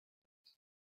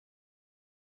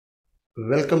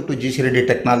Welcome to Reddy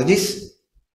Technologies.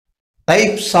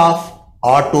 Types of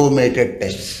automated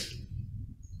tests.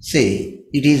 See,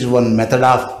 it is one method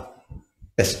of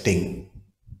testing,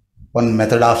 one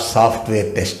method of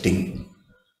software testing.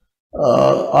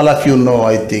 All of you know,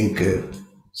 I think,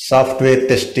 software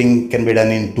testing can be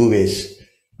done in two ways.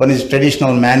 One is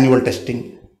traditional manual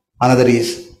testing, another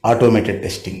is automated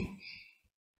testing.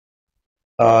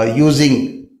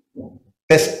 Using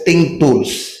testing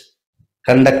tools,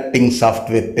 conducting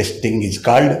software testing is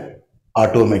called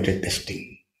automated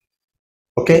testing.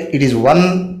 Okay, it is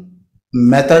one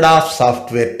method of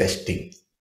software testing.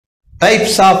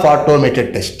 Types of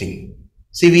automated testing.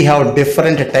 See, we have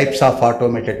different types of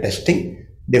automated testing,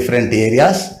 different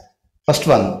areas. First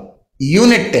one,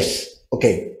 unit tests.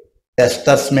 Okay,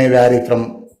 testers may vary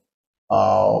from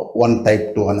one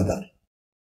type to another.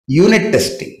 Unit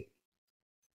testing.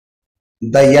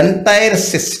 The entire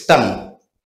system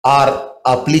or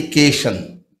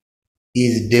application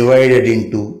is divided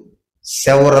into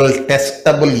several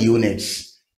testable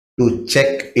units to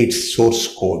check its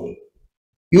source code.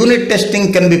 Unit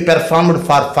testing can be performed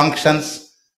for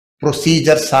functions,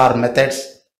 procedures or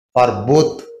methods for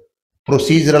both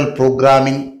procedural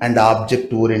programming and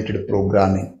object-oriented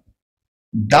programming.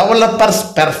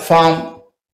 Developers perform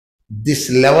this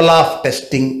level of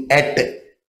testing at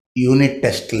unit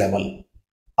test level.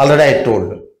 Already I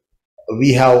told,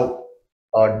 we have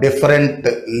different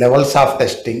levels of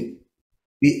testing.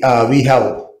 We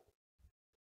have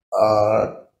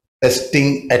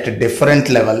testing at different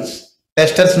levels.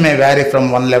 Testers may vary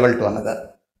from one level to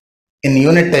another. In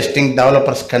unit testing,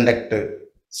 developers conduct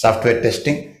software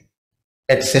testing.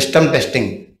 At system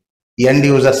testing,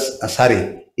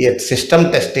 at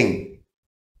system testing,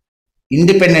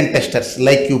 independent testers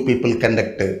like you people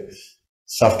conduct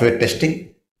software testing.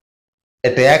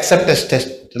 At the acceptance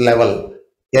test level,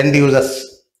 end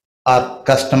users or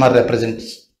customer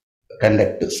representatives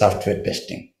conduct software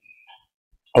testing.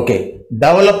 Okay,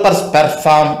 developers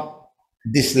perform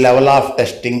this level of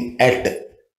testing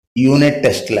at unit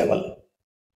test level.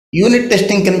 Unit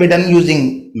testing can be done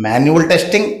using manual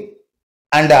testing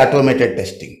and automated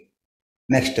testing.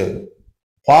 Next,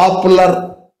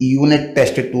 popular unit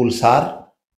test tools are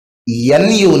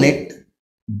NUnit,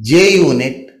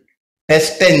 JUnit,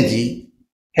 TestNG,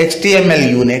 HTML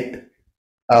unit,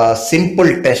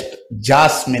 SimpleTest,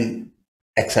 Jasmine,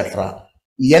 etc.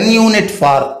 NUnit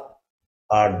for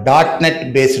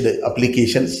 .NET based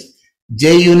applications,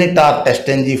 JUnit or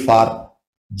TestNG for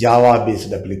Java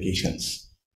based applications.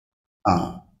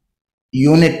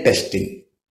 Unit testing.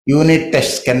 Unit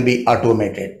tests can be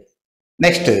automated.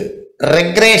 Next,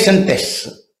 regression tests.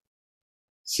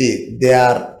 See, they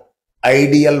are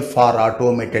ideal for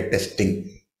automated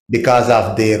testing because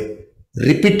of their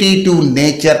repetitive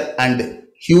nature and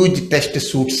huge test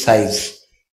suite size.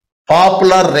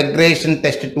 Popular regression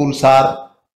test tools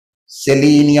are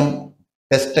Selenium,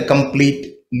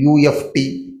 TestComplete, UFT,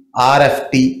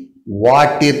 RFT,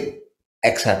 Watir,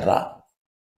 etc.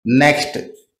 Next,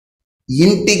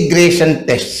 integration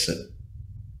tests.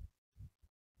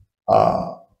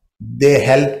 They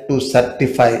help to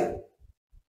certify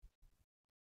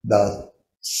the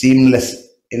seamless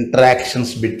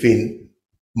interactions between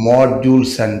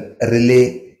modules and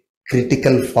relay,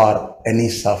 critical for any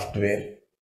software.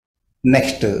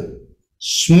 Next,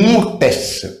 smooth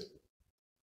tests.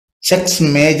 Checks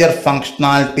major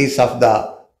functionalities of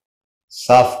the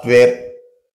software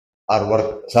are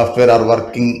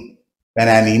working when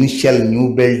an initial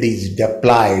new build is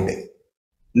deployed.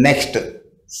 Next,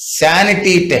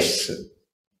 sanity tests.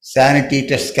 Sanity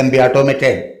tests can be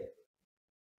automated.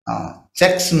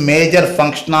 Checks major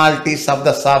functionalities of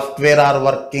the software are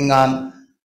working on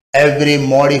every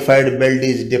modified build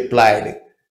is deployed.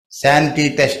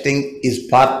 Sanity testing is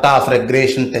part of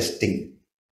regression testing.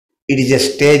 It is a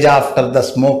stage after the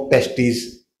smoke test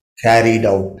is carried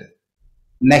out.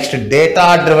 Next,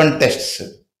 data-driven tests.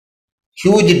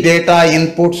 Huge data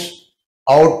inputs,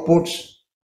 outputs,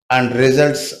 and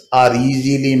results are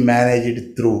easily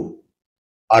managed through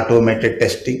automated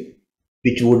testing,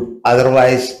 which would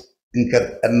otherwise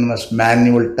incur enormous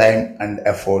manual time and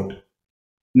effort.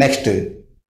 Next,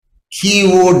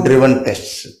 keyword-driven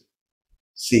tests.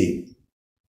 See,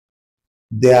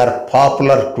 they are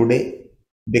popular today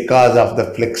because of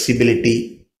the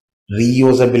flexibility,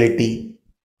 reusability,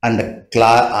 and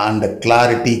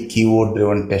clarity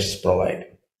keyword-driven tests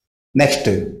provide. Next,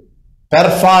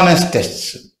 performance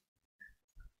tests.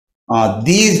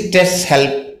 These tests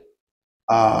help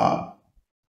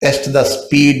test the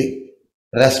speed,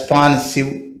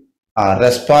 responsiveness,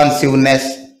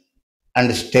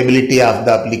 and stability of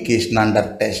the application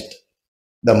under test.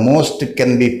 The most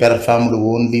can be performed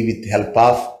only with help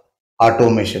of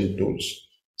automation tools.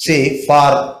 See,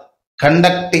 for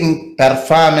conducting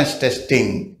performance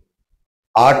testing,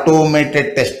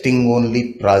 automated testing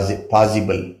only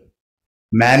possible.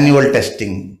 Manual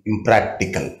testing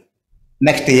impractical.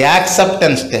 Next,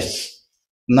 acceptance tests.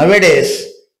 Nowadays,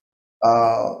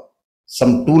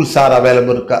 some tools are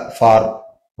available for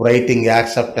writing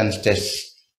acceptance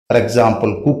tests. For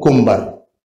example, Cucumber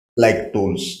like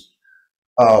tools.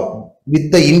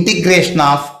 With the integration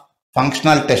of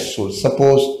functional test tools,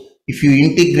 suppose if you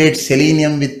integrate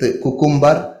Selenium with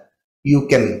Cucumber, you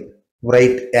can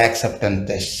write acceptance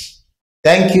tests.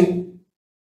 Thank you.